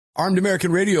Armed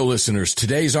American Radio listeners,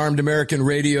 today's Armed American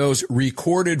Radio's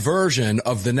recorded version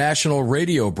of the national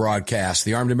radio broadcast,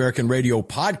 the Armed American Radio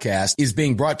podcast, is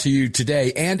being brought to you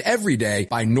today and every day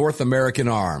by North American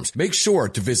Arms. Make sure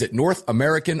to visit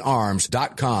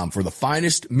NorthAmericanArms.com for the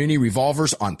finest mini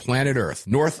revolvers on planet Earth.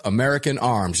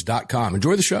 NorthAmericanArms.com.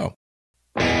 Enjoy the show.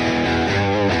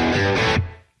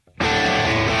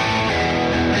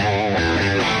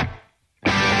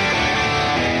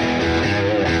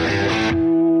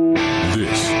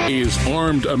 Is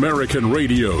Armed American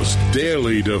Radio's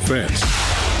Daily Defense.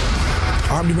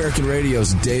 Armed American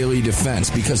Radio's Daily Defense,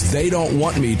 because they don't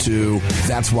want me to,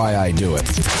 that's why I do it.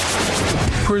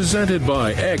 Presented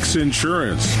by X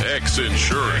Insurance. X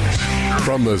Insurance.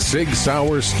 From the Sig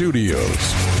Sauer Studios.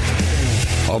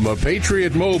 On the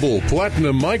Patriot Mobile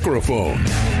Platinum Microphone.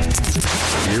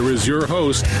 Here is your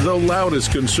host, the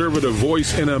loudest conservative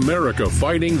voice in America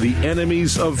fighting the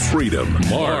enemies of freedom,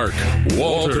 Mark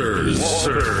Walters.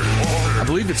 I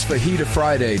believe it's Fajita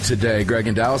Friday today, Greg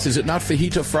in Dallas. Is it not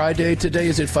Fajita Friday today?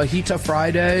 Is it Fajita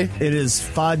Friday? It is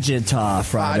Fajita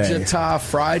Friday. Fajita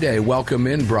Friday. Welcome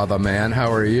in, brother man.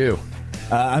 How are you?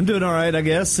 I'm doing all right, I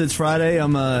guess. It's Friday.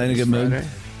 I'm in a good mood.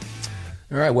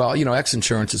 All right. Well, you know, X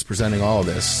Insurance is presenting all of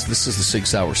this. This is the Sig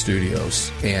Sauer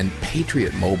Studios, and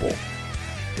Patriot Mobile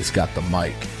has got the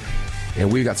mic. And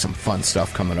we got some fun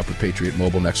stuff coming up with Patriot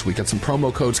Mobile next week. Got some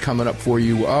promo codes coming up for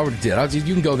you. You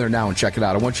can go there now and check it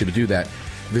out. I want you to do that.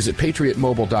 Visit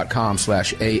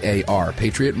patriotmobile.com/AAR.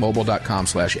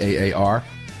 Patriotmobile.com/AAR.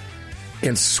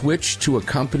 And switch to a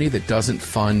company that doesn't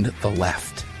fund the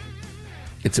left.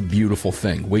 It's a beautiful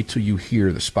thing. Wait till you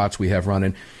hear the spots we have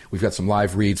running. We've got some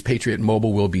live reads. Patriot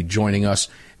Mobile will be joining us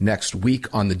next week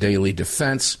on the Daily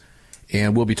Defense.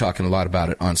 And we'll be talking a lot about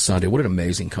it on Sunday. What an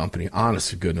amazing company. Honest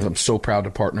to goodness. I'm so proud to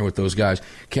partner with those guys.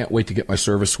 Can't wait to get my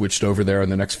service switched over there in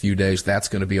the next few days. That's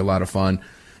going to be a lot of fun.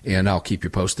 And I'll keep you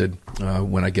posted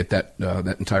when I get that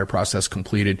entire process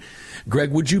completed.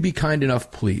 Greg, would you be kind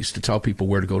enough, please, to tell people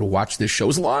where to go to watch this show,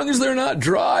 as long as they're not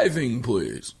driving,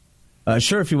 please?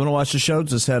 Sure. If you want to watch the show,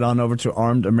 just head on over to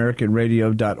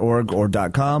armedamericanradio.org or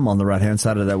 .com. On the right-hand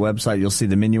side of that website, you'll see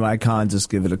the menu icon. Just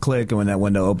give it a click, and when that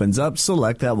window opens up,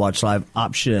 select that Watch Live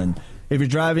option. If you're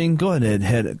driving, go ahead and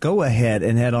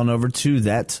head on over to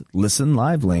that Listen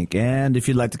Live link. And if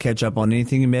you'd like to catch up on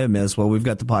anything you may have missed, well, we've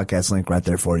got the podcast link right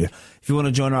there for you. If you want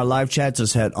to join our live chat,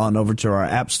 just head on over to our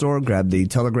app store, grab the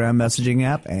Telegram messaging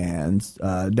app, and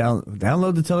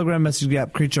download the Telegram messaging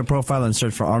app, create your profile, and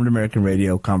search for Armed American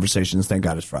Radio Conversations. Thank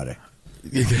God it's Friday.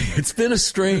 It's been a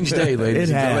strange day,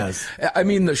 ladies and gentlemen. has. I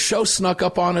mean, the show snuck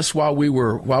up on us while we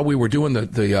were doing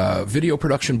the video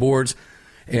production boards.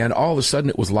 And all of a sudden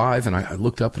it was live, and I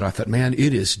looked up and I thought, man,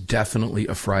 it is definitely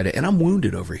a Friday. And I'm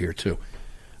wounded over here, too.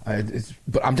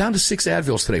 But I'm down to 6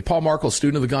 Advils today. Paul Markle,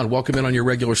 student of the gun, welcome in on your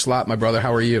regular slot, my brother.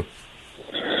 How are you?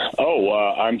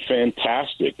 I'm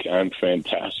fantastic.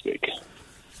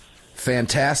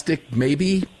 Fantastic,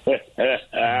 maybe? Derp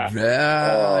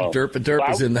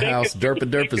is in the house.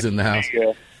 Derp is in the house.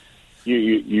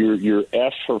 Your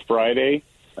F for Friday,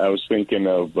 I was thinking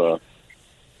of...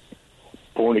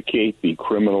 fornicate the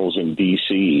criminals in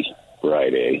D.C.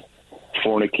 Friday.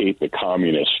 Fornicate the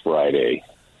communists Friday.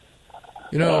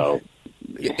 You know,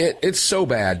 it's so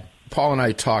bad. Paul and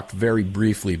I talked very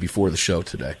briefly before the show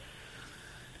today.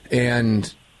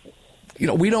 And, you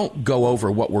know, we don't go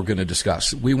over what we're going to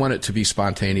discuss. We want it to be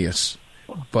spontaneous.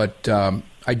 But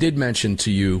I did mention to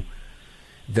you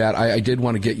that I did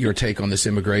want to get your take on this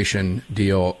immigration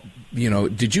deal. You know,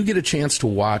 did you get a chance to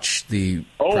watch the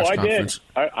press conference?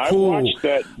 I did. I watched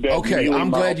that. Okay, I'm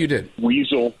glad you did.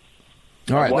 Weasel.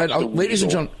 All right, ladies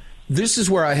and gentlemen, this is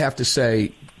where I have to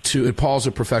say, Paul's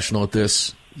a professional at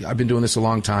this. I've been doing this a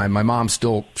long time. My mom's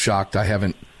still shocked I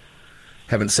haven't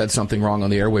said something wrong on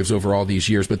the airwaves over all these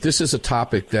years. But this is a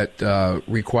topic that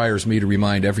requires me to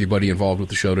remind everybody involved with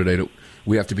the show today that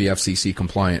we have to be FCC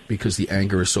compliant because the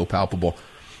anger is so palpable.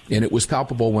 And it was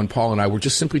palpable when Paul and I were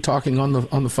just simply talking on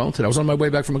the phone today. I was on my way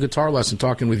back from a guitar lesson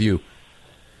talking with you.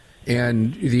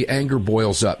 And the anger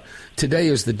boils up. Today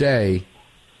is the day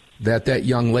that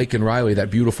young Laken Riley,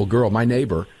 that beautiful girl, my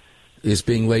neighbor, is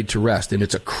being laid to rest. And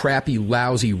it's a crappy,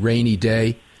 lousy, rainy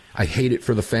day. I hate it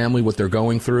for the family, what they're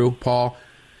going through. Paul,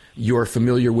 you're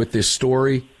familiar with this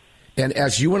story. And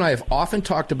as you and I have often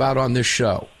talked about on this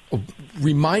show,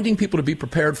 reminding people to be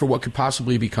prepared for what could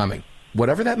possibly be coming,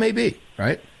 whatever that may be,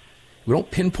 right? We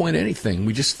don't pinpoint anything.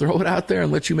 We just throw it out there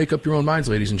and let you make up your own minds,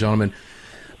 ladies and gentlemen.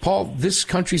 Paul, this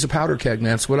country's a powder keg,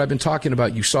 man. It's what I've been talking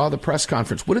about. You saw the press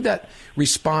conference. What did that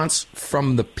response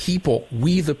from the people,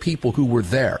 we the people who were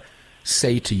there,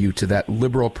 say to you, to that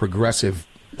liberal, progressive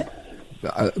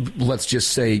let's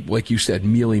just say, like you said,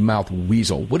 mealy-mouthed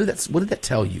weasel. What did that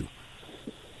tell you?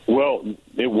 Well,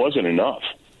 it wasn't enough.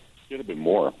 It should have been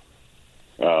more.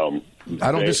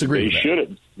 I don't disagree with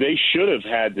that. They should have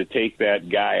had to take that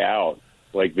guy out.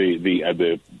 Like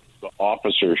the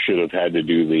officer should have had to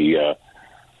do the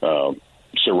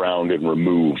surround and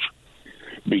remove,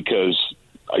 because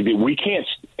we can't.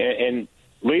 And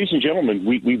ladies and gentlemen,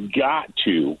 we've got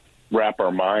to wrap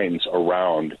our minds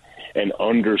around and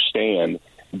understand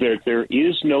that there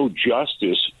is no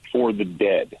justice for the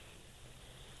dead.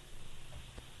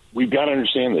 We've got to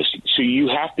understand this. So you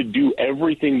have to do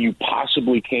everything you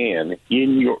possibly can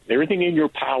everything in your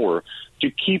power to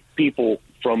keep people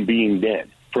from being dead,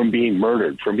 from being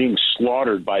murdered, from being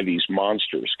slaughtered by these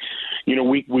monsters. You know,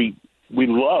 we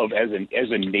love as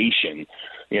a nation.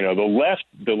 You know,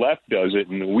 the left does it,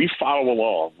 and we follow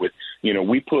along with. You know,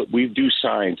 we do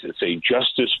signs that say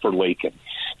 "Justice for Laken."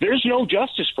 There's no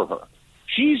justice for her.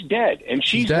 She's dead, and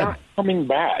she's not coming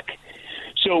back.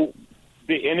 So.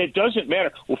 And it doesn't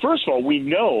matter. Well, first of all, we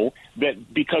know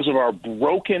that because of our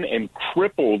broken and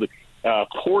crippled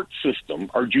court system,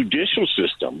 our judicial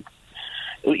system,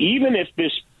 even if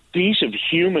this piece of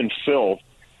human filth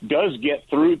does get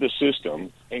through the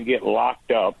system and get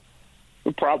locked up,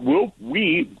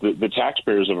 the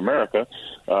taxpayers of America,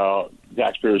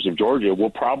 taxpayers of Georgia,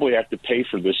 will probably have to pay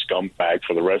for this scumbag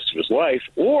for the rest of his life.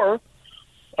 Or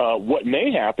what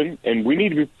may happen, and we need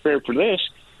to be prepared for this,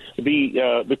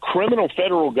 the criminal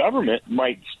federal government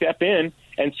might step in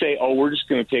and say, oh, we're just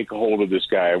going to take a hold of this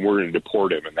guy and we're going to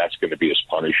deport him, and that's going to be his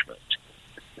punishment.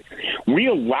 We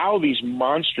allow these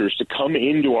monsters to come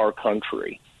into our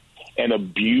country and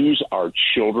abuse our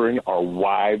children, our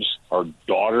wives, our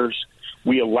daughters.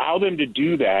 We allow them to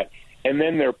do that, and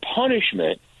then their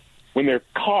punishment, when they're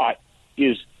caught,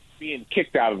 is being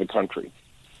kicked out of the country.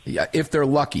 Yeah, if they're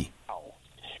lucky.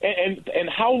 And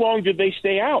how long did they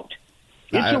stay out?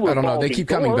 I don't know. They keep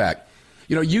coming back.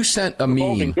 You know, you sent a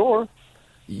meme.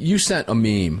 You sent a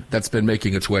meme that's been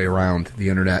making its way around the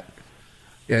internet.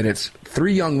 And it's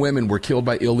 3 young women were killed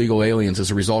by illegal aliens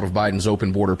as a result of Biden's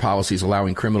open border policies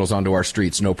allowing criminals onto our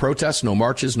streets. No protests, no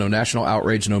marches, no national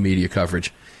outrage, no media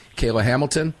coverage. Kayla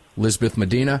Hamilton, Elizabeth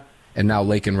Medina, and now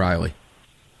Laken Riley.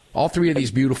 All 3 of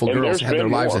these beautiful girls had their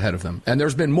lives ahead of them. And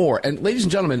there's been more. And ladies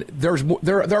and gentlemen,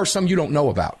 there are some you don't know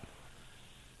about.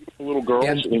 Little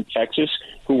girls in Texas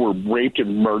who were raped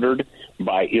and murdered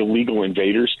by illegal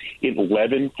invaders at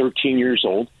 11, 13 years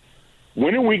old.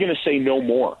 When are we going to say no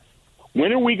more?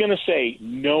 When are we going to say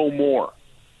no more?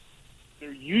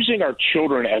 They're using our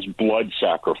children as blood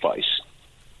sacrifice.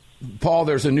 Paul,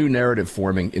 there's a new narrative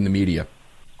forming in the media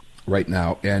right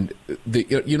now. And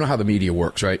you know how the media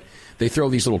works, right? They throw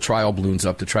these little trial balloons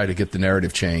up to try to get the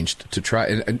narrative changed.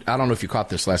 And I don't know if you caught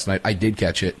this last night. I did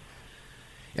catch it.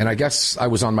 And I guess I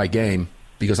was on my game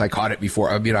because I caught it before.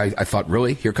 I mean, I thought,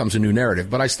 really? Here comes a new narrative.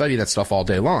 But I study that stuff all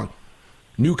day long.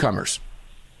 Newcomers.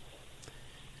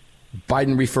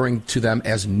 Biden referring to them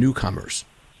as newcomers.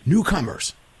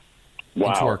 Newcomers into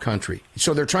our country.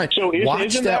 So they're trying to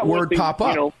watch that word pop up.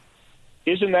 You know,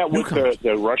 isn't that what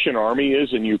the Russian army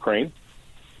is in Ukraine?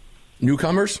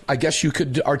 Newcomers? I guess you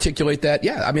could articulate that.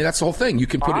 Yeah, I mean, that's the whole thing. You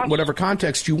can put it in whatever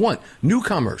context you want.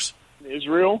 Newcomers.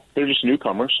 Israel, they're just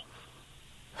newcomers.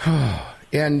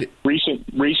 And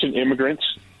recent immigrants.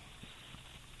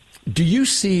 Do you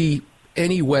see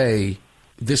any way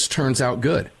this turns out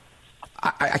good?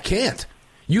 I can't.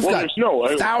 You've got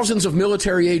thousands of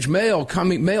military-age males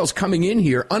coming in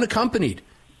here unaccompanied.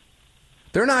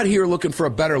 They're not here looking for a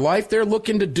better life. They're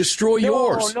looking to destroy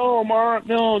yours. No, Mark.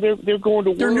 No, they're going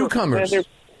to work. They're newcomers. Man,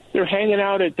 they're hanging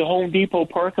out at the Home Depot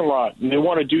parking lot, and they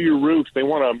want to do your roof. They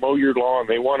want to mow your lawn.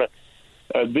 They want to.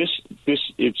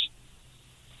 It's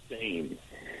insane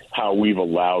how we've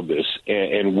allowed this,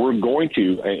 and we're going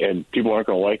to. And people aren't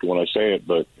going to like it when I say it,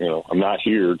 but I'm not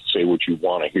here to say what you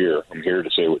want to hear. I'm here to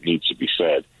say what needs to be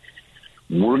said.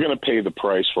 We're going to pay the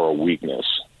price for our weakness.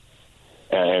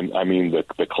 And I mean,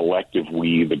 the collective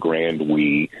we, the grand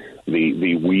we,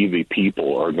 the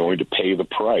people are going to pay the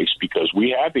price because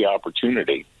we had the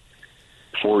opportunity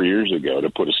 4 years ago to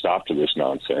put a stop to this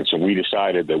nonsense. And we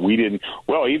decided that we didn't,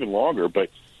 well, even longer. But,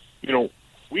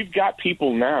 we've got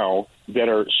people now that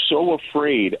are so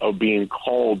afraid of being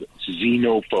called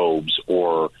xenophobes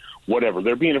or whatever.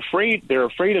 They're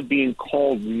afraid of being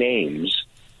called names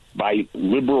by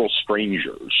liberal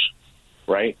strangers,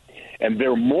 right? And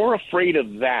they're more afraid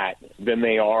of that than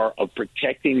they are of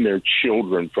protecting their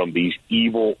children from these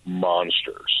evil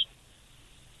monsters.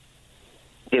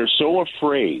 They're so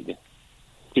afraid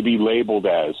to be labeled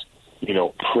as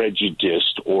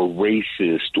prejudiced or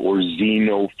racist or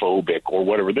xenophobic or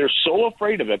whatever. They're so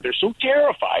afraid of that. They're so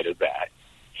terrified of that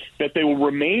they will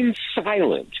remain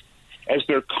silent as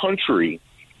their country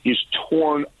is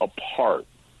torn apart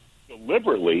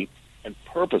deliberately and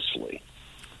purposely.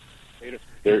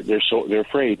 They're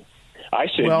afraid. I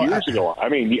said years ago,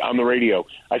 on the radio,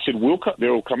 I said,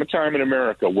 there will come a time in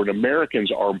America where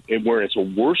where it's a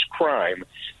worse crime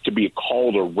to be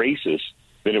called a racist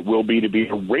than it will be to be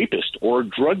a rapist or a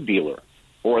drug dealer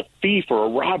or a thief or a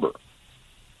robber.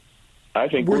 I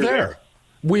think we're there.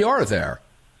 We are there.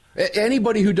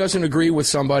 Anybody who doesn't agree with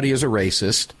somebody is a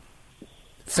racist.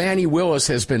 Fannie Willis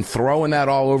has been throwing that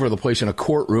all over the place in a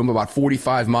courtroom about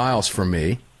 45 miles from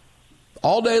me.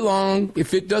 All day long,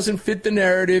 if it doesn't fit the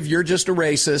narrative, you're just a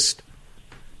racist.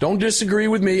 Don't disagree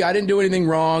with me. I didn't do anything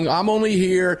wrong. I'm only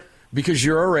here because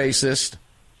you're a racist.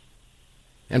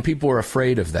 And people are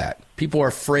afraid of that. People are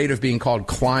afraid of being called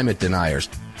climate deniers.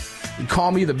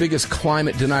 Call me the biggest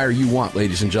climate denier you want,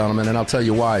 ladies and gentlemen, and I'll tell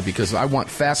you why. Because I want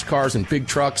fast cars and big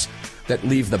trucks that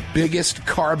leave the biggest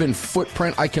carbon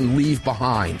footprint I can leave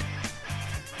behind.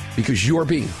 Because you're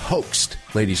being hoaxed,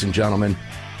 ladies and gentlemen.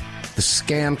 The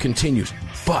scam continues,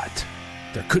 but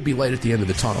there could be light at the end of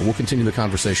the tunnel. We'll continue the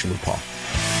conversation with Paul.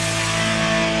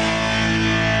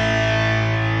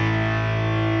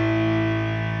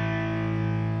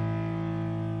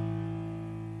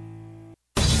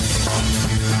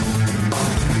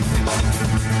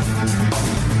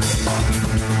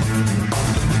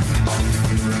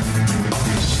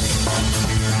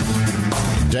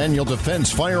 Daniel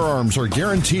Defense firearms are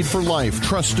guaranteed for life,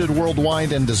 trusted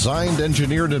worldwide, and designed,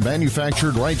 engineered, and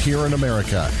manufactured right here in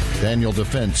America. Daniel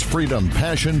Defense, freedom,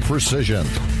 passion, precision.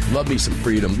 Love me some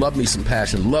freedom. Love me some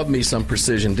passion. Love me some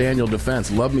precision. Daniel Defense.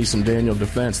 Love me some Daniel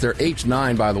Defense. Their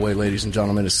H9, by the way, ladies and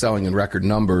gentlemen, is selling in record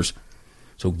numbers.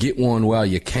 So get one while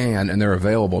you can, and they're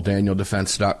available.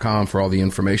 DanielDefense.com for all the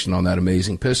information on that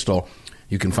amazing pistol.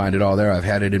 You can find it all there. I've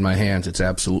had it in my hands. It's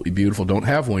absolutely beautiful. Don't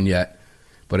have one yet,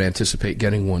 but I anticipate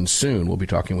getting one soon. We'll be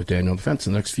talking with Daniel Defense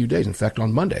in the next few days. In fact,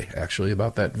 on Monday, actually,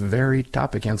 about that very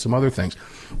topic and some other things.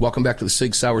 Welcome back to the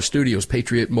Sig Sauer Studios.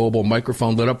 Patriot Mobile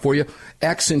microphone lit up for you.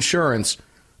 X Insurance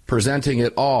presenting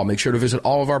it all. Make sure to visit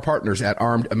all of our partners at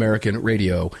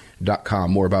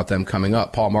armedamericanradio.com. More about them coming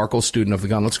up. Paul Markel, student of the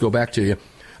gun. Let's go back to you.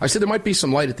 I said there might be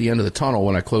some light at the end of the tunnel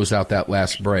when I closed out that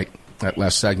last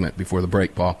segment before the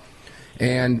break, Paul.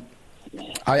 And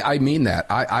I mean that.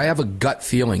 I have a gut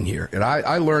feeling here. And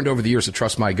I learned over the years to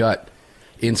trust my gut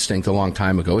instinct a long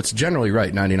time ago. It's generally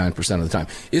right 99% of the time.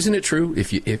 Isn't it true?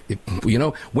 If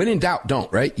when in doubt,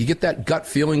 don't, right? You get that gut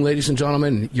feeling, ladies and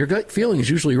gentlemen. Your gut feeling is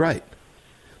usually right.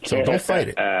 So don't fight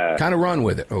it. Kind of run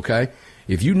with it, okay?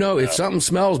 If something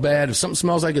smells bad, if something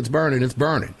smells like it's burning,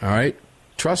 all right?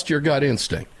 Trust your gut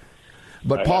instinct.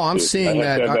 But, Paul, I'm seeing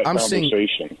I'm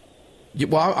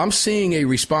seeing a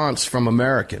response from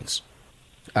Americans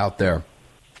out there.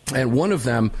 And one of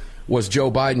them was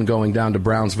Joe Biden going down to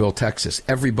Brownsville, Texas.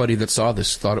 Everybody that saw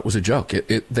this thought it was a joke.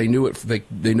 They knew it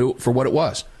for what it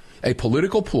was, a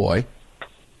political ploy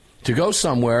to go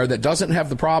somewhere that doesn't have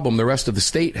the problem the rest of the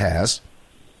state has.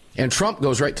 And Trump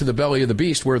goes right to the belly of the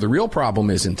beast where the real problem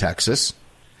is in Texas.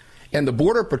 And the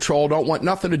Border Patrol don't want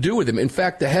nothing to do with him. In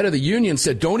fact, the head of the union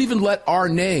said, don't even let our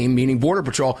name, meaning Border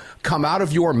Patrol, come out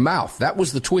of your mouth. That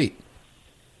was the tweet.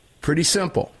 Pretty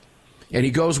simple. And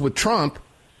he goes with Trump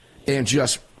and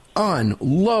just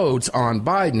unloads on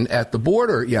Biden at the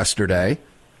border yesterday.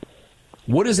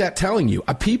 What is that telling you?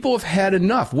 People have had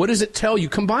enough. What does it tell you?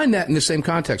 Combine that in the same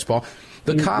context, Paul.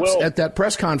 The cops at that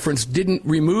press conference didn't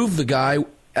remove the guy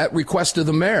at request of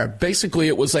the mayor. Basically,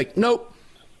 it was like, nope,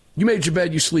 you made your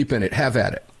bed, you sleep in it. Have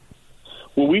at it.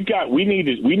 Well, we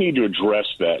need to address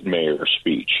that mayor's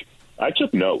speech. I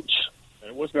took notes.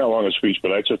 It wasn't that long a speech,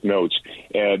 but I took notes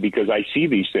because I see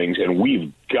these things, and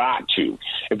we've got to.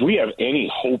 If we have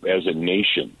any hope as a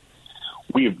nation,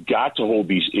 we have got to hold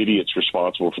these idiots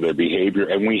responsible for their behavior,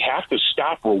 and we have to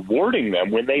stop rewarding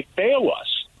them when they fail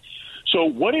us. So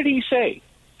what did he say?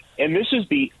 And this is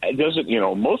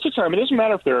most of the time, it doesn't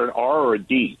matter if they're an R or a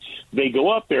D. They go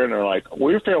up there and they're like,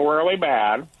 we feel really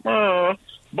bad,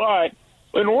 but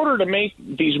in order to make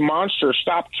these monsters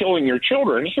stop killing your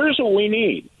children, here's what we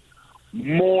need.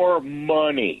 More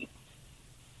money.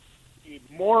 We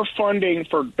need more funding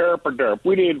for DERP.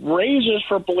 We need raises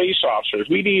for police officers.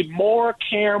 We need more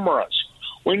cameras.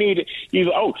 We need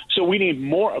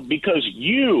more because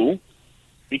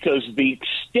the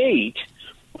state,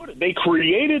 they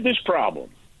created this problem.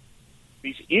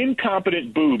 These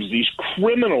incompetent boobs, these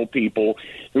criminal people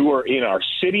who are in our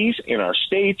cities, in our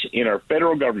states, in our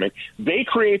federal government, they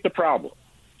create the problem.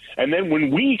 And then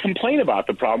when we complain about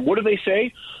the problem, what do they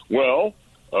say? Well,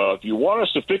 if you want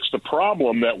us to fix the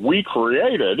problem that we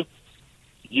created,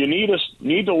 you need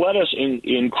to let us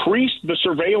increase the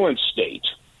surveillance state.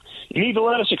 You need to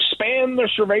let us expand the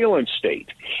surveillance state.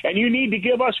 And you need to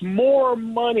give us more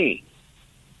money.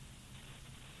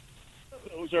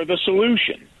 Those are the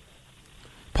solution.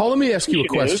 Paul, let me ask you a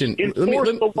question. Enforce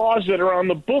the laws that are on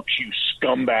the books, you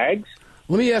scumbags.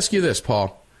 Let me ask you this,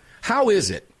 Paul. How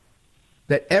is it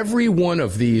that every one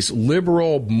of these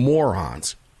liberal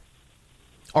morons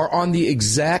are on the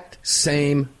exact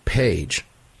same page?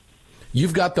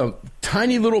 You've got the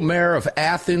tiny little mayor of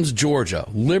Athens, Georgia,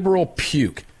 liberal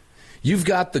puke. You've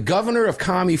got the governor of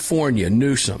California,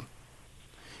 Newsom.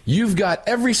 You've got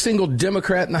every single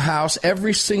Democrat in the House,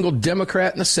 every single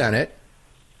Democrat in the Senate,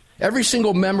 every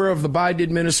single member of the Biden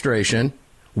administration,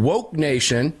 woke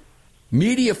nation,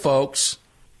 media folks,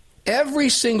 every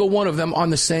single one of them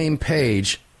on the same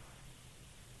page.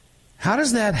 How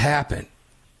does that happen?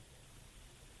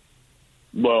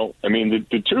 Well, I mean,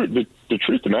 the truth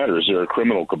of the matter is they're a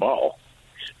criminal cabal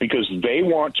because they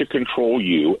want to control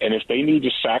you, and if they need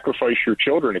to sacrifice your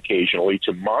children occasionally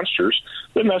to monsters,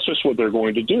 then that's just what they're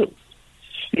going to do.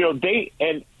 You know, they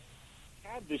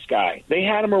had this guy. They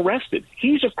had him arrested.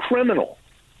 He's a criminal.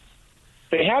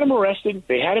 They had him arrested.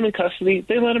 They had him in custody.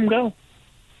 They let him go.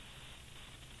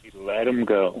 Let him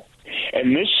go.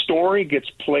 And this story gets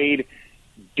played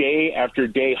day after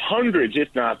day, hundreds, if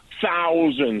not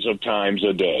thousands of times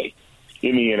a day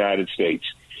in the United States.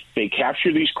 They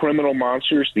capture these criminal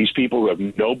monsters, these people who have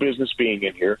no business being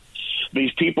in here,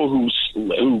 these people who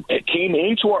came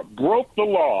into broke the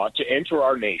law to enter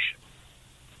our nation.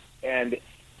 And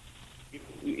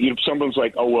someone's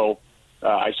like, oh, well,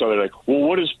 I saw that, like, well,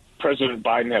 what does President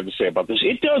Biden have to say about this?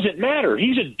 It doesn't matter.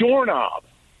 He's a doorknob.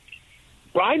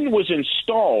 Biden was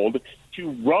installed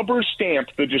to rubber stamp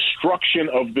the destruction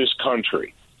of this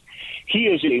country. He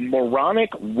is a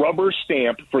moronic rubber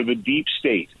stamp for the deep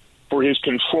state, for his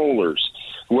controllers,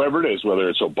 whoever it is, whether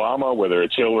it's Obama, whether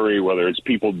it's Hillary, whether it's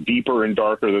people deeper and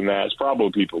darker than that. It's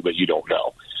probably people that you don't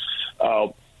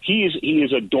know. He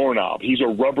is a doorknob. He's a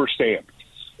rubber stamp.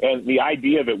 And the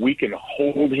idea that we can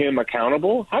hold him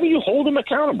accountable, how do you hold him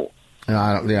accountable?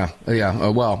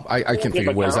 Well, I can think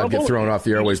of ways I'd get thrown off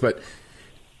the airways, but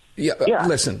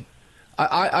listen.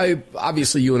 I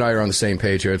obviously you and I are on the same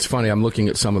page here. It's funny. I'm looking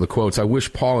at some of the quotes. I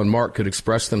wish Paul and Mark could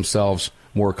express themselves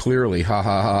more clearly. Ha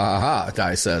ha ha ha ha.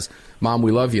 Di says, "Mom,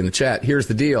 we love you." In the chat, here's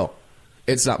the deal.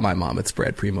 It's not my mom. It's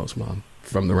Brad Primo's mom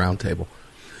from the Round Table.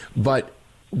 But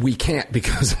we can't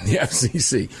because of the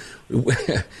FCC.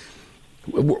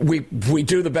 We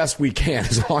do the best we can,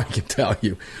 is all I can tell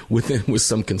you, with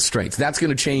some constraints. That's going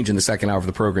to change in the second hour of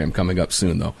the program coming up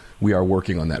soon, though. We are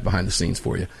working on that behind the scenes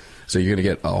for you. So you're going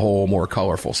to get a whole more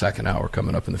colorful second hour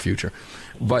coming up in the future.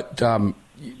 But,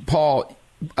 Paul,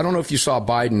 I don't know if you saw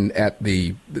Biden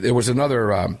there was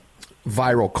another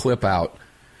viral clip out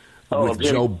with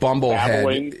Joe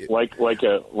Bumblehead.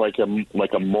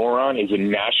 Like a moron. He's a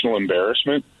national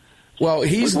embarrassment. Well,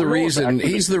 he's the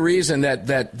reason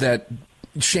that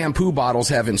shampoo bottles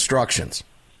have instructions.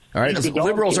 All right,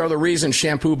 liberals are the reason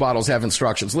shampoo bottles have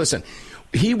instructions. Listen,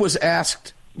 he was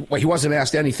asked. Well, he wasn't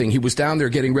asked anything. He was down there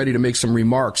getting ready to make some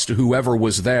remarks to whoever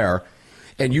was there,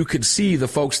 and you could see the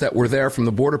folks that were there from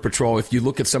the Border Patrol. If you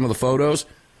look at some of the photos,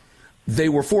 they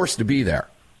were forced to be there.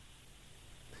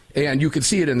 And you could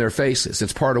see it in their faces.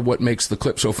 It's part of what makes the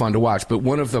clip so fun to watch. But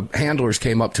one of the handlers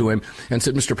came up to him and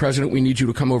said, "Mr. President, we need you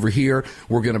to come over here.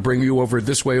 We're going to bring you over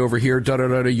this way over here.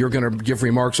 Da-da-da-da. You're going to give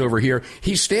remarks over here."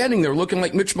 He's standing there looking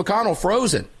like Mitch McConnell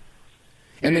frozen.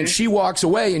 And then she walks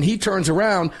away, and he turns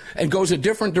around and goes a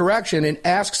different direction and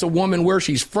asks a woman where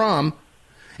she's from.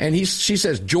 And she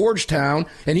says, Georgetown,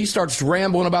 and he starts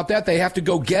rambling about that. They have to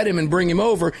go get him and bring him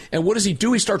over. And what does he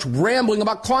do? He starts rambling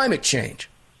about climate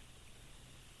change.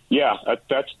 Yeah,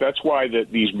 that's why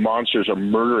these monsters are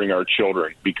murdering our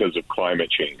children, because of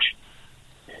climate change.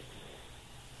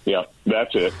 Yeah,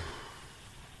 that's it.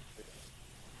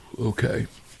 Okay.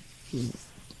 Be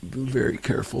very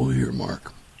careful here,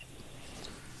 Mark.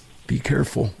 Be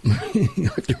careful. I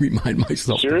have to remind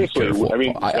myself. Seriously, to be careful. I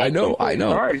mean, I know.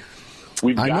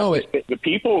 The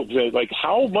people, like,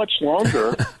 how much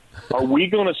longer are we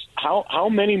going to? How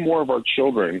many more of our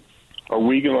children are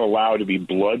we going to allow to be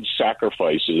blood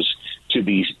sacrifices to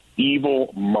these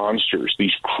evil monsters,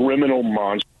 these criminal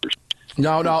monsters?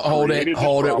 No, hold it.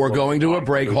 We're going to a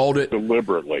break. Hold it.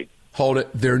 Deliberately. Hold it.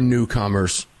 They're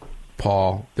newcomers,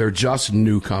 Paul. They're just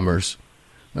newcomers.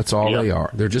 That's all they are.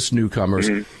 They're just newcomers,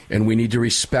 and we need to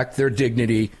respect their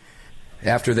dignity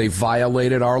after they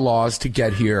violated our laws to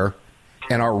get here,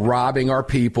 and are robbing our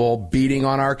people, beating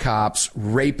on our cops,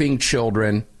 raping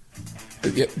children.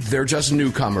 They're just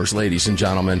newcomers, ladies and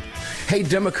gentlemen. Hey,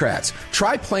 Democrats,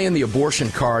 try playing the abortion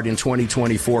card in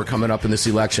 2024 coming up in this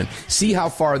election. See how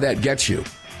far that gets you.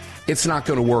 It's not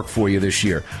going to work for you this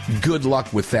year. Good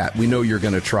luck with that. We know you're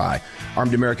going to try.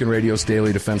 Armed American Radio's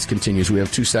Daily Defense continues. We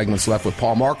have 2 segments left with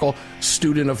Paul Markel,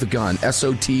 student of the gun,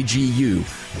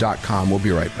 SOTGU.com. We'll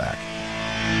be right back.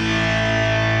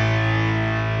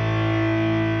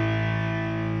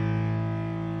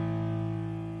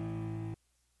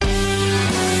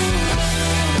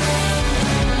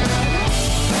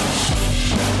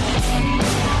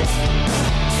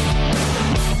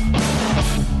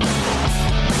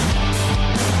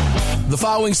 The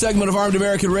following segment of Armed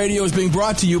American Radio is being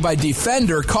brought to you by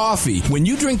Defender Coffee. When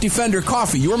you drink Defender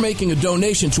Coffee, you're making a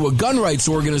donation to a gun rights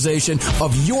organization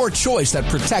of your choice that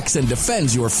protects and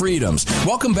defends your freedoms.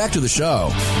 Welcome back to the show.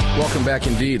 Welcome back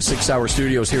indeed. 6 Hour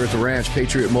Studios here at the ranch.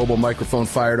 Patriot Mobile microphone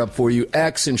fired up for you.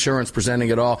 X Insurance presenting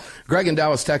it all. Greg in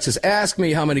Dallas, Texas. Ask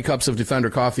me how many cups of Defender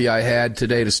Coffee I had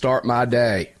today to start my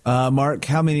day. Mark,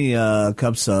 how many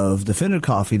cups of Defender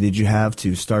Coffee did you have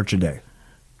to start your day?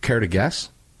 Care to guess?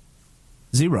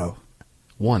 0.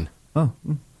 1. Oh.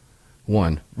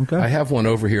 1. Okay. I have one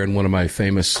over here in one of my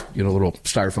famous, little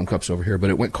styrofoam cups over here, but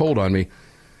it went cold on me.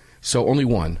 So only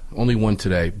one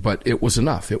today, but it was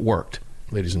enough. It worked,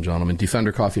 ladies and gentlemen.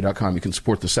 DefenderCoffee.com. You can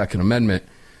support the Second Amendment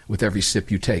with every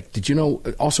sip you take. Did you know,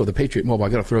 also, the Patriot Mobile, I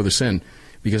got to throw this in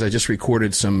because I just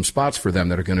recorded some spots for them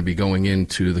that are going to be going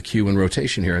into the queue and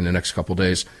rotation here in the next couple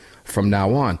days from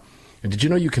now on. And did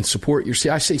you know you can support your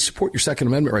Second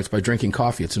Amendment rights by drinking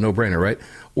coffee? It's a no-brainer, right?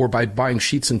 Or by buying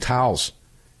sheets and towels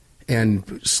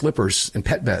and slippers and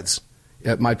pet beds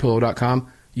at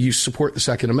MyPillow.com. You support the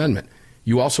Second Amendment.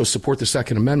 You also support the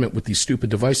Second Amendment with these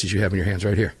stupid devices you have in your hands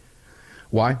right here.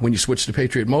 Why? When you switch to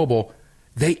Patriot Mobile,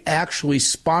 they actually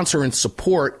sponsor and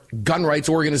support gun rights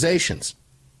organizations.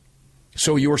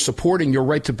 So you're supporting your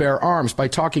right to bear arms by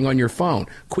talking on your phone.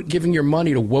 Quit giving your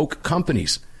money to woke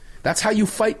companies. That's how you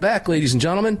fight back, ladies and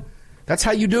gentlemen. That's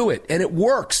how you do it. And it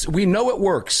works. We know it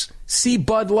works. See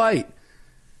Bud Light.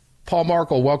 Paul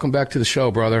Markel, welcome back to the show,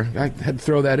 brother. I had to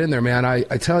throw that in there, man. I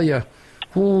tell you,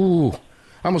 I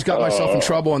almost got myself in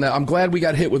trouble on that. I'm glad we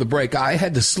got hit with a break. I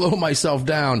had to slow myself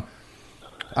down.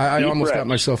 I almost got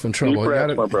myself in trouble.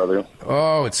 Breath, my brother.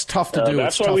 Oh, it's tough to do.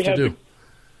 It's tough to do.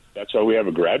 That's why we have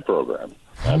a grad program.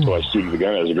 That's why Student of the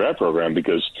Gun has a grad program,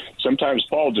 because sometimes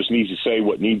Paul just needs to say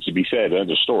what needs to be said. End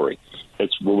of story.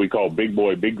 It's what we call big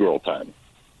boy, big girl time.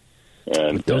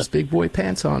 And with those big boy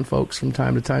pants on, folks, from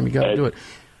time to time, you got to do it.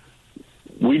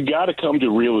 We've got to come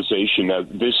to realization that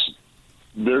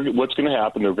what's going to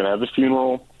happen, they're going to have a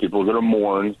funeral, people are going to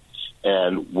mourn,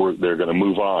 and they're going to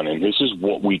move on. And this is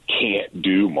what we can't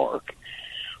do, Mark.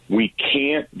 We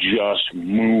can't just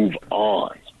move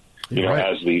on.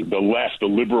 As the left, the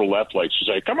liberal left likes to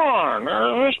say, come on,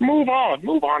 let's move on,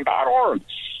 moveon.org.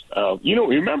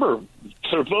 Remember,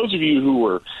 for those of you who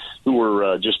were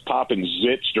just popping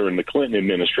zits during the Clinton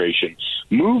administration,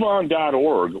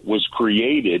 moveon.org was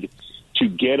created to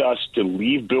get us to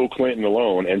leave Bill Clinton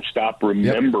alone and stop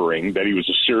remembering that he was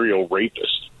a serial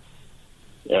rapist.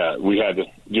 We had to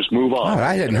just move on. Oh,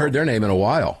 I hadn't heard their name in a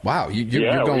while. Wow,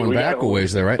 you're going back a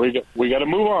ways there, right? We got to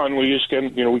move on. We just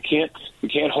can, we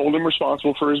can't hold him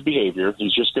responsible for his behavior.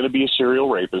 He's just going to be a serial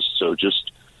rapist. So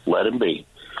just let him be.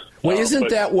 Well,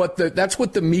 that's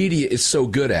what the media is so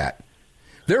good at?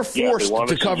 They're forced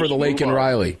to cover the Laken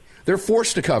Riley. They're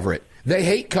forced to cover it. They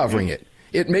hate covering it.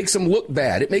 It makes them look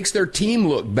bad. It makes their team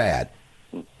look bad.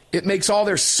 It makes all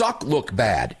their suck look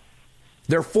bad.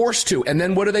 They're forced to, and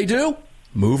then what do?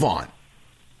 Move on.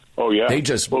 Oh, yeah.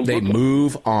 They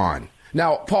move on.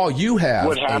 Now, Paul, you have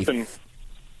what happened?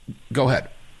 Go ahead.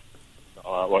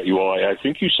 I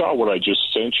think you saw what I just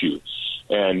sent you.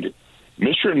 And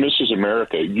Mr. and Mrs.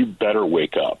 America, you better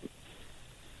wake up.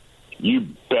 You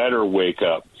better wake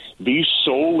up. These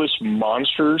soulless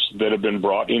monsters that have been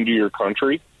brought into your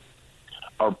country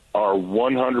are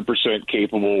 100%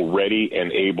 capable, ready,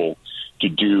 and able to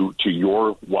do to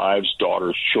your wives,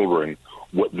 daughters, children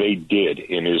what they did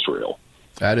in Israel.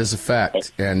 That is a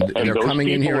fact. And they're coming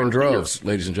in here in droves,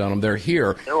 ladies and gentlemen. They're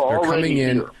here. They're coming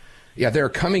in. Here. Yeah, they're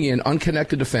coming in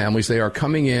unconnected to families. They are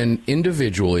coming in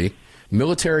individually,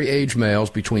 military-age males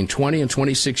between 20 and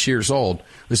 26 years old.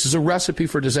 This is a recipe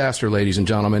for disaster, ladies and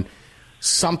gentlemen.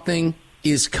 Something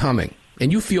is coming.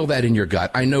 And you feel that in your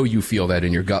gut. I know you feel that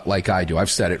in your gut like I do. I've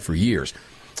said it for years.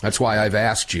 That's why I've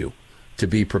asked you to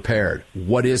be prepared.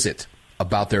 What is it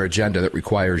about their agenda that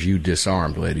requires you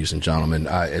disarmed, ladies and gentlemen?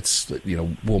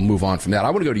 We'll move on from that.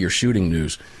 I want to go to your shooting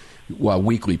news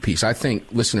weekly piece. I think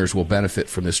listeners will benefit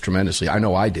from this tremendously. I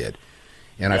know I did.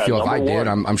 And I feel if I did,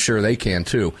 I'm sure they can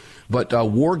too. But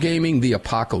Wargaming the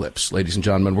Apocalypse, ladies and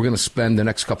gentlemen, we're going to spend the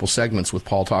next couple segments with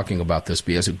Paul talking about this.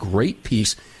 He has a great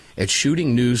piece at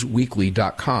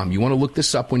shootingnewsweekly.com. You want to look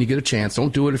this up when you get a chance.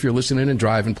 Don't do it if you're listening and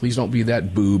driving. Please don't be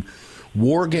that boob.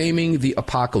 Wargaming the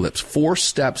Apocalypse, 4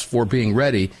 steps for being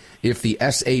ready if the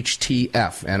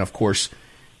SHTF. And, of course,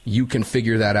 you can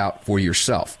figure that out for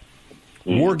yourself.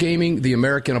 Wargaming the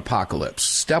American Apocalypse.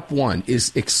 Step 1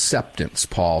 is acceptance.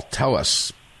 Paul, tell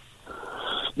us.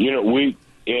 You know, when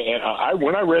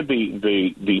I read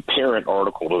the parent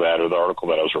article to that, or the article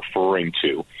that I was referring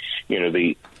to, you know,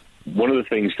 one of the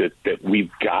things that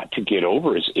we've got to get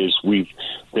over is we've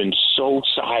been so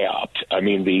psyoped. I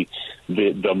mean,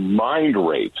 the mind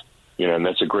rape, you know, and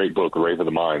that's a great book, Rape of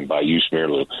the Mind by Hugh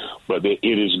Smearlou, but it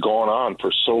has gone on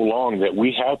for so long that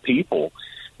we have people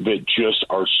that just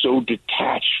are so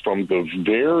detached from the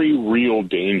very real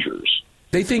dangers.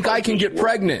 They think I can get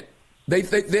pregnant. They've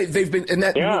been, and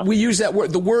that we use that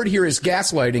word. The word here is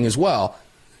gaslighting as well.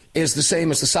 Is the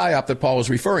same as the psyop that Paul is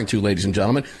referring to, ladies and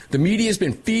gentlemen. The media has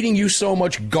been feeding you so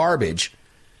much garbage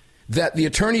that the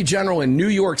Attorney General in New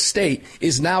York State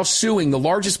is now suing the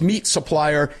largest meat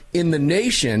supplier in the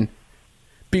nation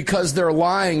because they're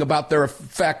lying about their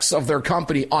effects of their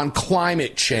company on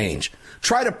climate change.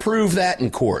 Try to prove that in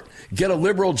court. Get a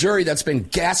liberal jury that's been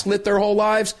gaslit their whole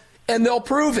lives, and they'll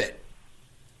prove it.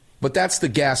 But that's the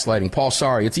gaslighting. Paul,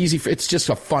 sorry. It's easy. It's just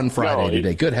a fun Friday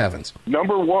today. Good heavens.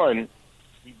 Number one,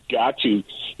 got to,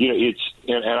 you know,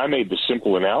 and I made the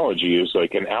simple analogy is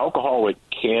like an alcoholic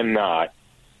cannot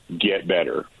get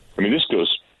better. I mean,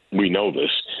 we know this.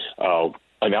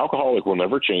 An alcoholic will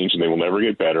never change and they will never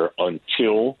get better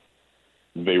until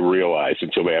they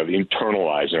have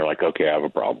internalized, and they're like, okay, I have a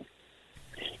problem.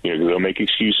 You know, they'll make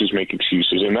excuses.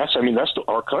 And that's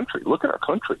our country. Look at our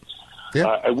country.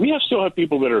 Yeah. We still have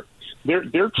people that are,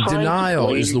 they're trying Denial to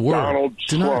blame is the word. Donald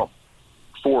Trump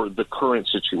for the current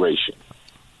situation.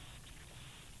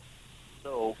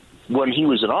 So when he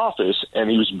was in office and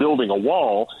he was building a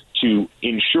wall to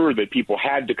ensure that people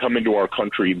had to come into our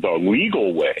country the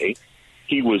legal way,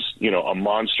 he was, you know, a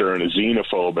monster and a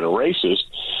xenophobe and a racist.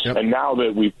 Yep. And now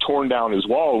that we've torn down his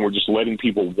wall and we're just letting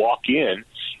people walk in,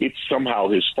 it's somehow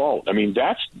his fault. I mean,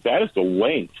 that is the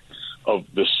length of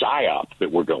the psyop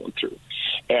that we're going through.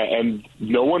 And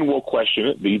no one will question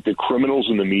it. The criminals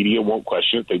in the media won't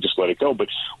question it. They just let it go. But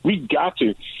we've got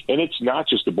to, and it's not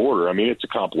just the border. I mean, it's a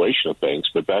compilation of things,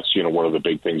 but that's, you know, one of the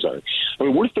big things on it. I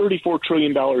mean, we're $34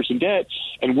 trillion in debt,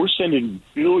 and we're sending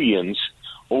billions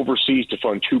overseas to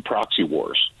fund 2 proxy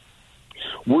wars.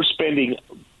 We're spending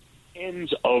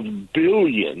tens of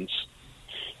billions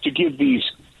to give these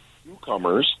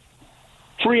newcomers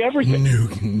free everything.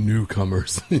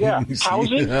 Newcomers. Yeah,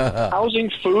 housing,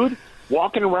 food,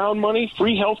 walking around money,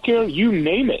 free health care, you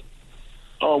name it.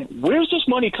 Where's this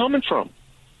money coming from?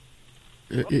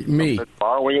 Me.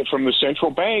 Borrowing it from the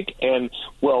central bank, and,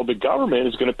 well, the government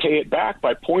is going to pay it back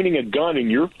by pointing a gun in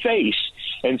your face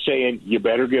and saying, you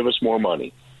better give us more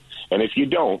money. And if you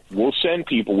don't, we'll send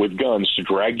people with guns to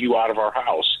drag you out of our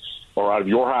house or out of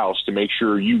your house to make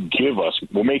sure you give us.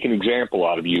 We'll make an example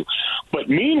out of you. But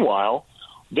meanwhile,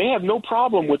 they have no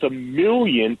problem with 1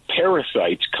 million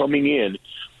parasites coming in,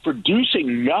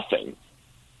 producing nothing,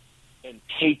 and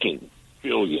taking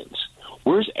billions.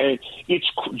 And it's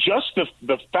just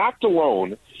the fact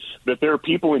alone that there are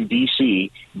people in D.C.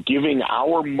 giving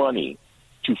our money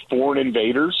to foreign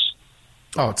invaders.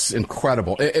 Oh, it's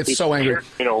incredible. It's so angry.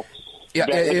 You know, yeah,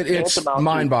 it's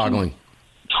mind-boggling.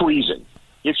 Treason.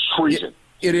 It's treason.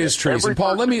 It is treason.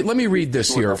 Paul, let me read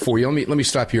this here for you. Let me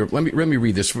stop here. Let me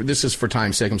read this. This is for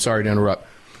time's sake. I'm sorry to interrupt.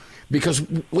 Because,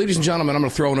 ladies and gentlemen, I'm going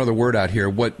to throw another word out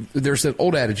here. There's that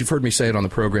old adage, you've heard me say it on the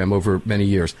program over many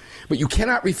years, but you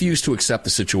cannot refuse to accept the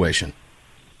situation.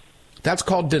 That's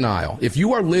called denial. If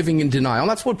you are living in denial, and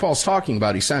that's what Paul's talking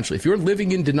about essentially. If you're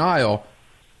living in denial,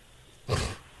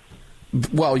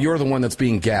 well, you're the one that's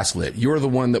being gaslit. You're the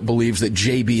one that believes that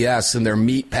JBS and their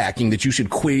meat packing, that you should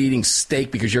quit eating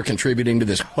steak because you're contributing to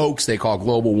this hoax they call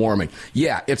global warming.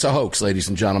 Yeah, it's a hoax, ladies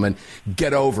and gentlemen.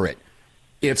 Get over it.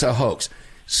 It's a hoax.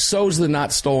 So's the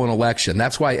not stolen election.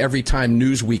 That's why every time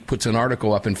Newsweek puts an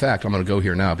article up, in fact, I'm going to go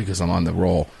here now because I'm on the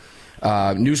roll.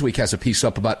 Newsweek has a piece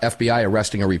up about FBI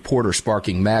arresting a reporter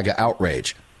sparking MAGA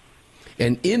outrage.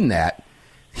 And in that,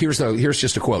 here's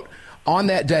just a quote. On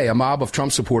that day, a mob of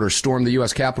Trump supporters stormed the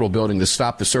U.S. Capitol building to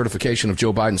stop the certification of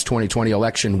Joe Biden's 2020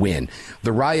 election win.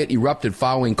 The riot erupted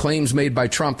following claims made by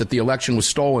Trump that the election was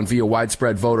stolen via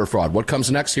widespread voter fraud. What comes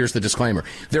next? Here's the disclaimer.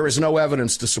 There is no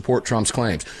evidence to support Trump's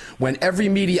claims. When every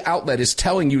media outlet is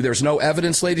telling you there's no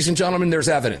evidence, ladies and gentlemen, there's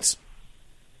evidence.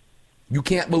 You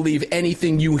can't believe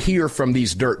anything you hear from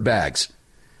these dirtbags.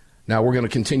 Now, we're going to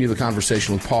continue the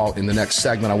conversation with Paul in the next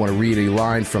segment. I want to read a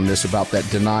line from this about that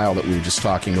denial that we were just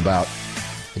talking about.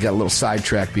 I got a little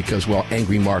sidetracked because, well,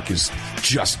 Angry Mark is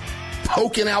just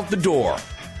poking out the door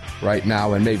right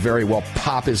now and may very well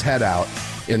pop his head out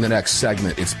in the next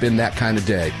segment. It's been that kind of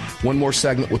day. One more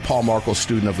segment with Paul Markel,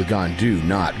 student of the gun. Do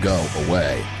not go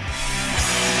away.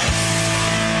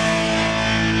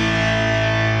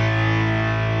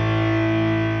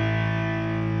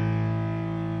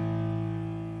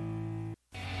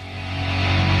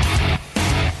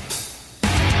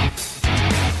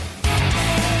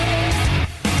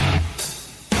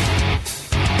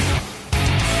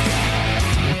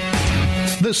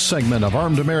 This segment of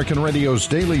Armed American Radio's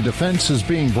Daily Defense is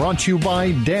being brought to you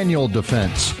by Daniel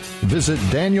Defense. Visit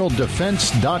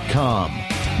DanielDefense.com.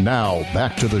 Now,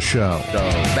 back to the show.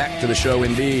 Back to the show,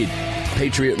 indeed.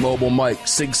 Patriot Mobile Mike,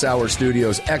 Sig Sauer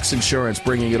Studios, X Insurance,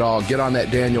 bringing it all. Get on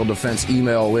that Daniel Defense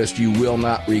email list. You will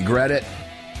not regret it.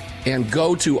 And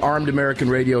go to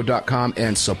ArmedAmericanRadio.com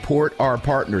and support our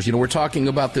partners. You know, we're talking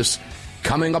about this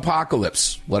coming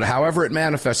apocalypse, however it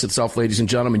manifests itself, ladies and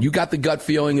gentlemen. You got the gut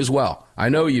feeling as well. I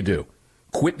know you do.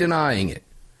 Quit denying it.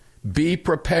 Be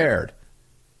prepared.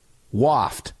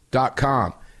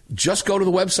 WAFT.com. Just go to the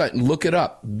website and look it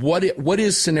up. What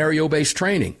is scenario-based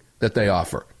training that they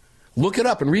offer? Look it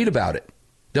up and read about it.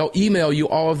 They'll email you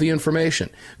all of the information.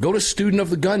 Go to Student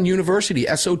of the Gun University,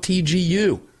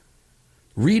 SOTGU.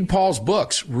 Read Paul's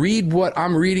books. Read what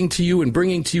I'm reading to you and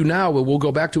bringing to you now. We'll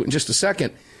go back to it in just a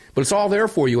second. But it's all there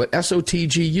for you at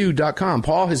SOTGU.com.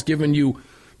 Paul has given you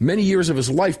many years of his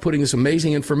life putting this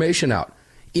amazing information out.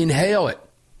 Inhale it.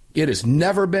 It has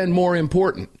never been more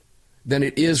important than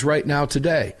it is right now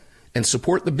today. And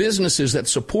support the businesses that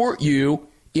support you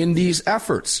in these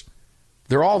efforts.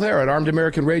 They're all there at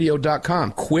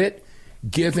ArmedAmericanRadio.com. Quit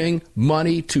giving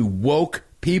money to woke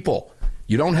people.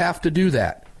 You don't have to do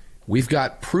that. We've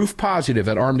got proof positive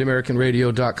at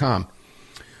ArmedAmericanRadio.com.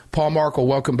 Paul Markel,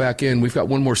 welcome back in. We've got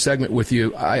one more segment with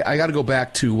you. I got to go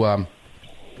back to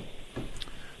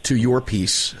your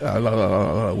piece.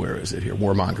 Where is it here?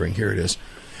 Warmongering. Here it is.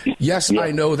 Yes, yeah.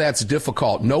 I know that's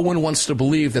difficult. No one wants to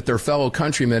believe that their fellow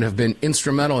countrymen have been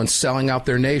instrumental in selling out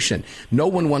their nation. No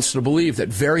one wants to believe that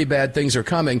very bad things are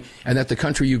coming and that the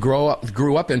country you grew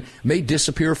up in may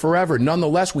disappear forever.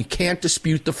 Nonetheless, we can't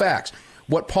dispute the facts.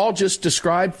 What Paul just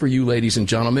described for you, ladies and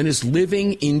gentlemen, is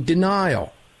living in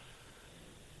denial.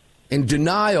 And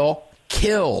denial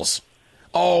kills.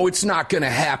 Oh, it's not going to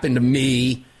happen to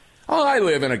me. Oh, I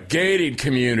live in a gated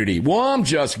community. Well, I'm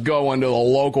just going to the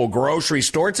local grocery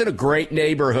store. It's in a great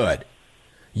neighborhood.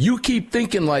 You keep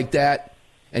thinking like that,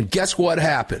 and guess what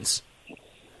happens?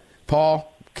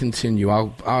 Paul, continue.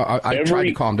 I tried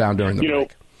to calm down during the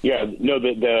break.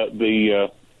 The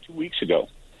 2 weeks ago,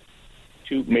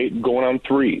 going on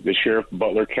 3, the sheriff of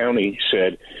Butler County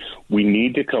said, we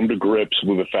need to come to grips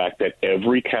with the fact that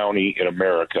every county in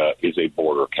America is a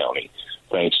border county,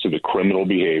 thanks to the criminal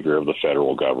behavior of the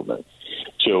federal government.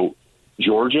 So,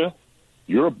 Georgia,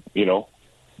 Mark,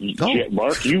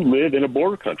 you live in a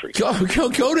border country. Go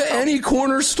to any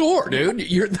corner store,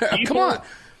 dude. You're there. Come on.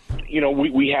 You know,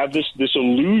 we have this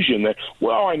illusion that,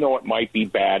 well, I know it might be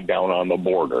bad down on the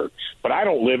border, but I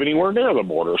don't live anywhere near the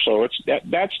border, so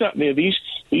that's not these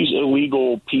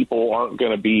illegal people aren't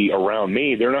going to be around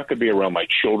me. They're not going to be around my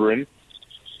children.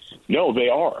 No, they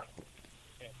are,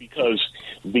 because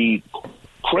the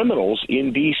criminals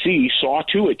in D.C. saw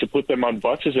to it to put them on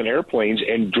buses and airplanes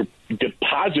and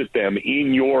deposit them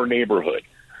in your neighborhood.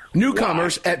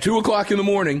 Newcomers at 2 o'clock in the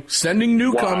morning, sending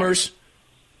newcomers. Why?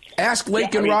 Ask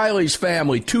Laken Riley's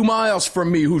family 2 miles from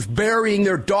me who's burying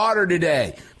their daughter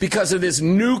today because of this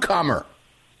newcomer.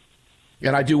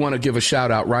 And I do want to give a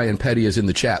shout out. Ryan Petty is in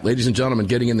the chat. Ladies and gentlemen,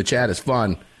 getting in the chat is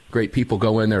fun. Great people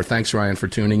go in there. Thanks, Ryan, for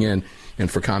tuning in and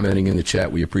for commenting in the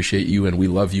chat. We appreciate you and we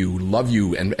love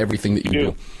you and everything that you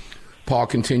do. Paul,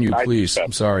 continue, please.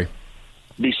 I'm sorry.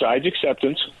 Besides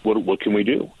acceptance, what can we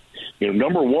do? You know,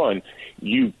 number one,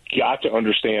 you got to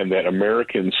understand that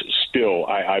Americans still,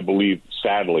 I believe,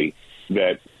 sadly,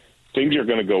 that things are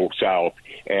going to go south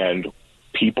and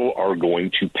people are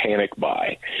going to panic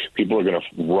buy. People are going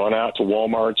to run out to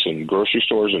Walmarts and grocery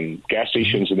stores and gas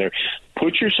stations and there.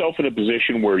 Put yourself in a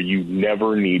position where you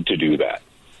never need to do that.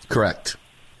 Correct.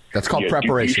 That's called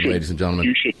preparation, ladies and gentlemen.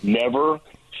 You should never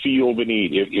feel the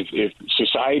need. If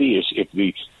society is, if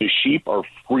the sheep are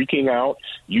freaking out,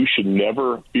 you should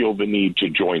never feel the need to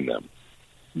join them.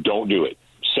 Don't do it.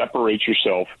 Separate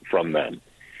yourself from them.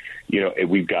 You know,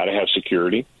 we've got to have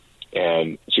security,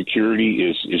 and security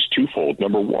is twofold.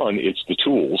 Number one, it's the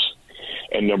tools,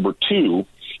 and number two,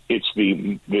 it's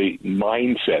the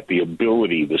mindset, the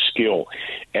ability, the skill.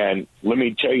 And let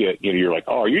me tell you, you're like,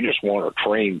 oh, you just want to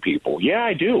train people. Yeah,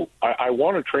 I do. I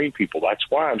want to train people. That's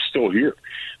why I'm still here.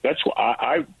 That's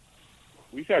why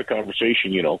we've had a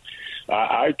conversation,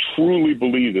 I truly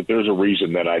believe that there's a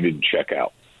reason that I didn't check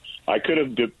out. I could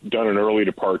have done an early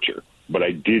departure, but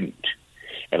I didn't.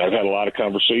 And I've had a lot of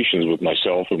conversations with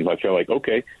myself, and I feel like,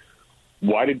 okay,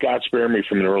 why did God spare me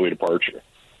from an early departure?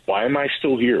 Why am I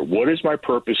still here? What is my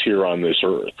purpose here on this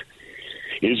earth?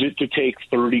 Is it to take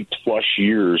 30-plus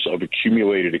years of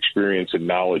accumulated experience and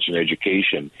knowledge and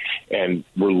education and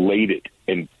relate it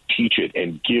and teach it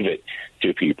and give it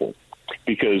to people?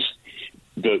 Because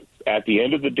at the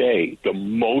end of the day, the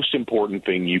most important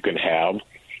thing you can have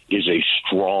is a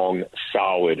strong,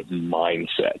 solid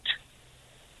mindset.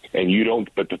 And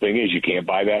but the thing is, you can't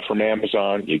buy that from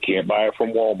Amazon. You can't buy it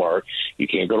from Walmart. You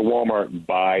can't go to Walmart and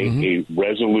buy a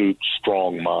resolute,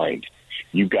 strong mind.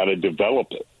 You've got to develop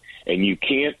it. And you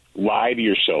can't lie to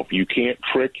yourself. You can't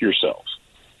trick yourself.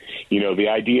 The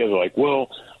idea of like, well,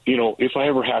 if I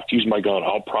ever have to use my gun,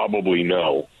 I'll probably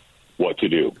know what to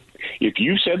do. If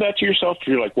you said that to yourself,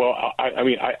 you're like, well,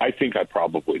 I think I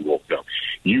probably won't know.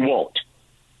 You won't.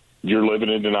 You're living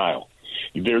in denial.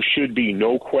 There should be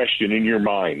no question in your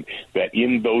mind that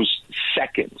in those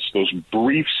seconds, those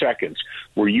brief seconds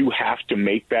where you have to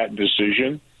make that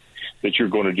decision, that you're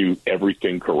going to do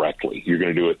everything correctly. You're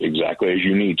going to do it exactly as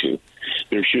you need to.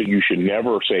 You should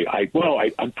never say,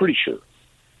 I'm pretty sure.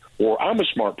 Or I'm a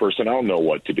smart person, I'll know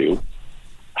what to do.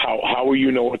 How will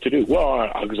you know what to do? Well,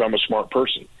 because I'm a smart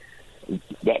person.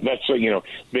 That's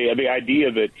the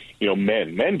idea that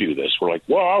men do this. We're like,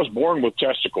 well, I was born with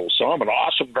testicles, so I'm an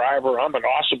awesome driver, I'm an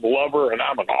awesome lover, and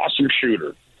I'm an awesome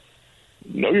shooter.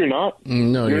 No, you're not.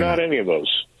 No, you're not any of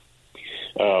those.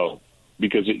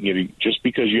 Because just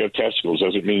because you have testicles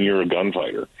doesn't mean you're a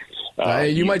gunfighter.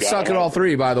 You might suck at all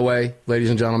three, by the way, ladies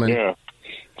and gentlemen. Yeah,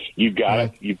 you've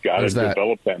got to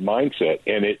develop that mindset,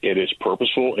 and it is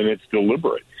purposeful and it's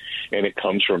deliberate, and it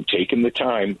comes from taking the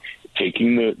time.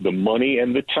 Taking the money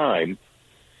and the time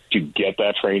to get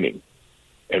that training.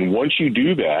 And once you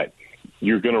do that,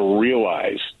 you're going to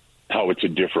realize how it's a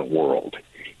different world.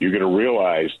 You're going to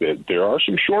realize that there are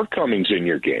some shortcomings in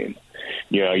your game.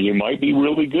 You might be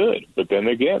really good, but then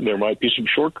again, there might be some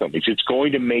shortcomings. It's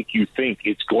going to make you think.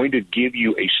 It's going to give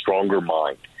you a stronger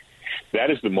mind. That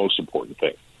is the most important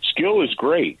thing. Skill is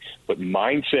great, but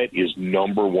mindset is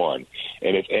number one.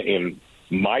 And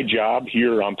my job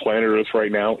here on planet Earth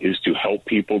right now is to help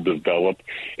people develop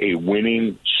a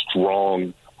winning,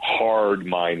 strong, hard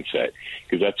mindset,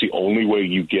 because that's the only way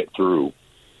you get through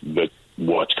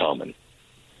what's coming.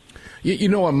 A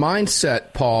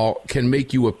mindset, Paul, can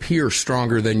make you appear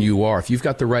stronger than you are. If you've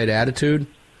got the right attitude,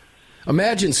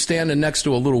 imagine standing next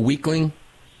to a little weakling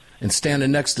and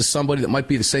standing next to somebody that might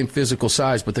be the same physical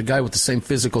size, but the guy with the same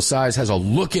physical size has a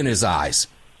look in his eyes.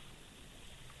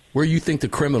 Where you think the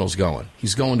criminal's going?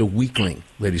 He's going to weakling,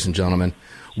 ladies and gentlemen.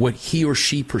 What he or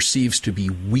she perceives to be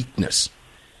weakness.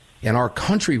 In our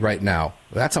country right now,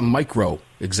 that's a micro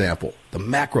example. The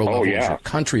macro level is our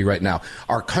country right now.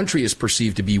 Our country is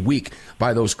perceived to be weak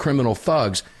by those criminal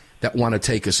thugs that want to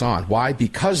take us on. Why?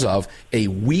 Because of a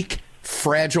weak,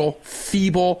 fragile,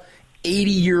 feeble,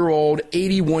 80-year-old,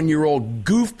 81-year-old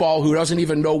goofball who doesn't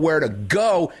even know where to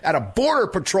go at a Border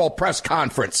Patrol press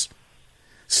conference.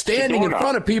 Standing in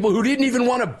front of people who didn't even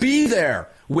want to be there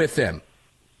with him.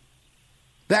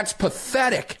 That's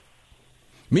pathetic.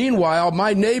 Meanwhile,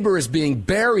 my neighbor is being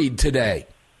buried today,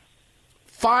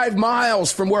 5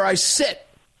 miles from where I sit,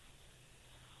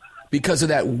 because of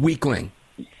that weakling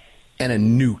and a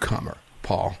newcomer,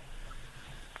 Paul.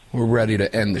 We're ready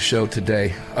to end the show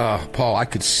today. Paul, I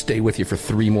could stay with you for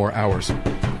 3 more hours.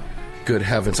 Good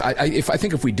heavens. I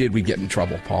think if we did, we'd get in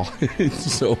trouble, Paul.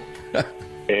 So...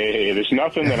 Hey, there's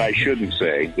nothing that I shouldn't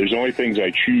say. There's only things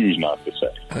I choose not to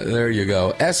say. There you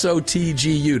go.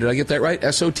 SOTGU. Did I get that right?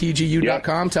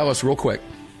 SOTGU.com? Yep. Tell us real quick.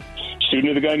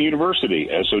 Student of the Gun University,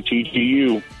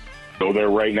 SOTGU. Go there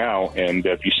right now, and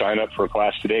if you sign up for a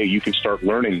class today, you can start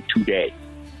learning today.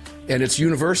 And it's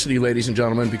university, ladies and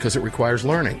gentlemen, because it requires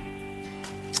learning.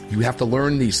 You have to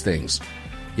learn these things.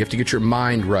 You have to get your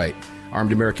mind right.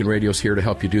 Armed American Radio is here to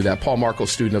help you do that. Paul Markel,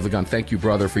 Student of the Gun, thank you,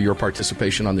 brother, for your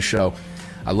participation on the show.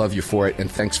 I love you for it, and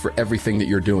thanks for everything that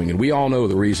you're doing. And we all know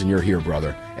the reason you're here,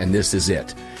 brother, and this is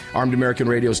it. Armed American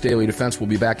Radio's Daily Defense will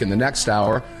be back in the next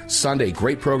hour. Sunday,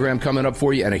 great program coming up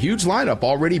for you, and a huge lineup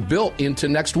already built into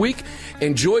next week.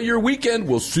 Enjoy your weekend.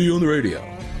 We'll see you on the radio.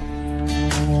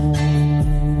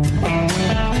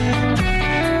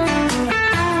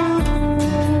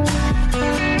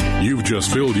 You've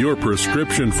just filled your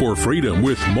prescription for freedom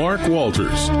with Mark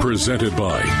Walters, presented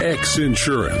by X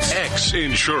Insurance. X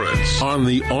Insurance on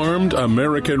the Armed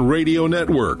American Radio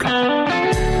Network.